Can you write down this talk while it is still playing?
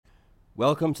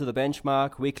Welcome to the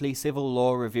Benchmark Weekly Civil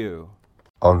Law Review.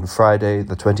 On Friday,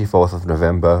 the 24th of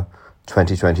November,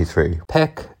 2023.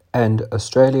 PEC and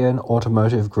Australian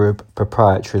Automotive Group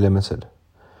Proprietary Limited.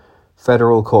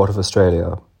 Federal Court of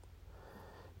Australia.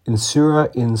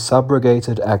 Insurer in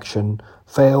subrogated action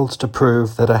failed to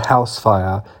prove that a house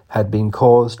fire had been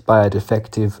caused by a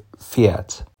defective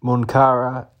Fiat.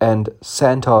 Munkara and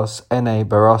Santos N.A.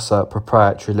 Barossa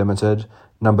Proprietary Limited,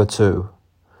 Number 2.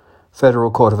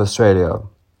 Federal Court of Australia.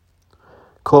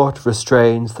 Court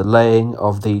restrains the laying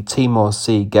of the Timor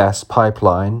Sea gas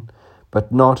pipeline,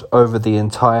 but not over the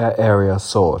entire area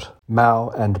sought. Mao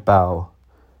and Bao.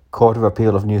 Court of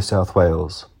Appeal of New South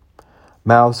Wales.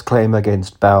 Mao's claim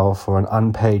against Bao for an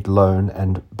unpaid loan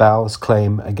and Bao's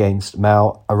claim against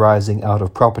Mao arising out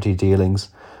of property dealings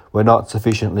were not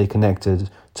sufficiently connected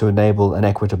to enable an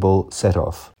equitable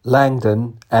set-off.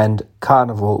 Langdon and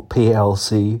Carnival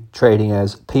plc, trading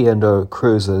as P&O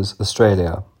Cruises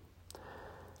Australia.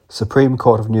 Supreme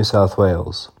Court of New South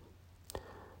Wales.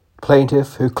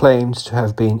 Plaintiff, who claimed to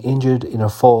have been injured in a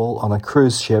fall on a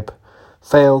cruise ship,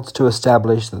 failed to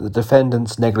establish that the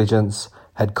defendant's negligence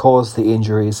had caused the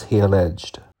injuries he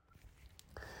alleged.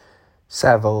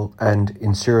 Saville and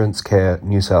Insurance Care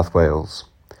New South Wales.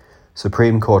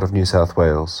 Supreme Court of New South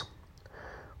Wales.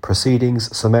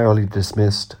 Proceedings summarily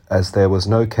dismissed as there was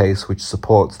no case which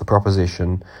supports the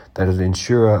proposition that an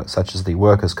insurer, such as the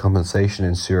workers' compensation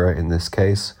insurer in this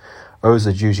case, owes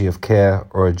a duty of care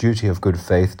or a duty of good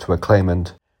faith to a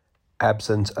claimant,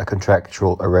 absent a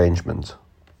contractual arrangement.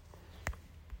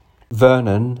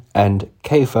 Vernon and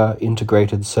Kafer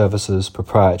Integrated Services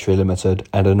Proprietary Limited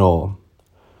and Anor.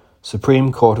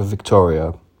 Supreme Court of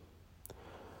Victoria.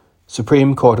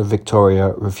 Supreme Court of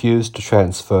Victoria refused to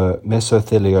transfer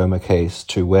mesothelioma case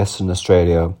to Western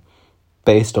Australia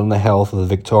based on the health of the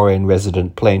Victorian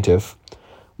resident plaintiff,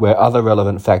 where other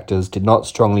relevant factors did not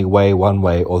strongly weigh one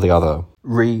way or the other.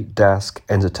 Dask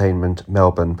Entertainment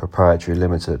Melbourne Proprietary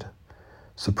Limited.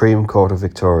 Supreme Court of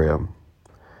Victoria.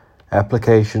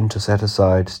 Application to set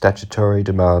aside statutory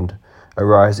demand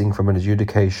arising from an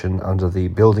adjudication under the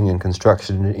Building and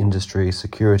Construction Industry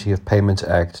Security of Payment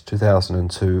Act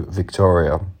 2002,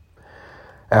 Victoria.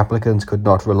 Applicant could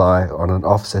not rely on an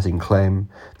offsetting claim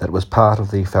that was part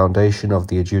of the foundation of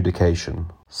the adjudication.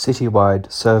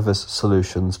 Citywide Service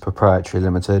Solutions Proprietary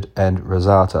Limited and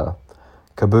Rosata.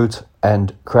 Cabot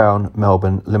and Crown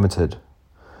Melbourne Limited.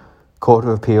 Court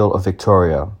of Appeal of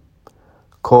Victoria.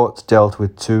 Court dealt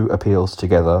with two appeals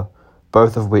together,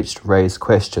 both of which raised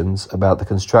questions about the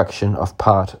construction of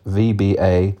Part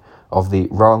VBA of the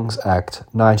Wrongs Act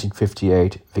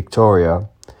 1958 Victoria,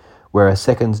 where a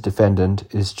second defendant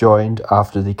is joined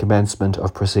after the commencement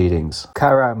of proceedings.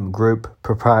 Karam Group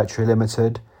Proprietary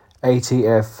Limited,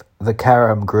 ATF The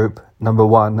Karam Group Number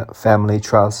 1 Family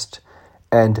Trust,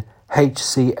 and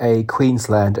HCA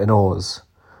Queensland and Oars.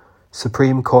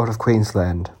 Supreme Court of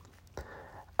Queensland.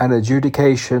 An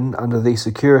adjudication under the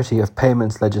security of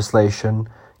payments legislation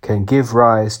can give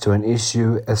rise to an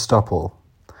issue estoppel.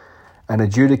 An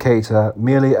adjudicator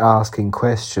merely asking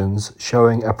questions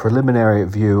showing a preliminary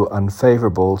view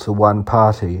unfavourable to one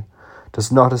party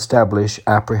does not establish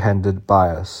apprehended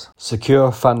bias.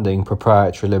 Secure Funding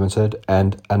Proprietary Limited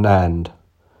and Anand.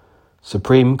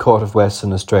 Supreme Court of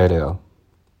Western Australia.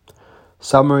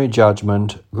 Summary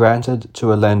judgment granted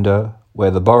to a lender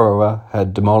where the borrower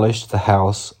had demolished the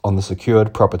house on the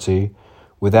secured property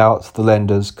without the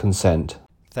lender's consent.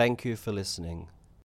 Thank you for listening.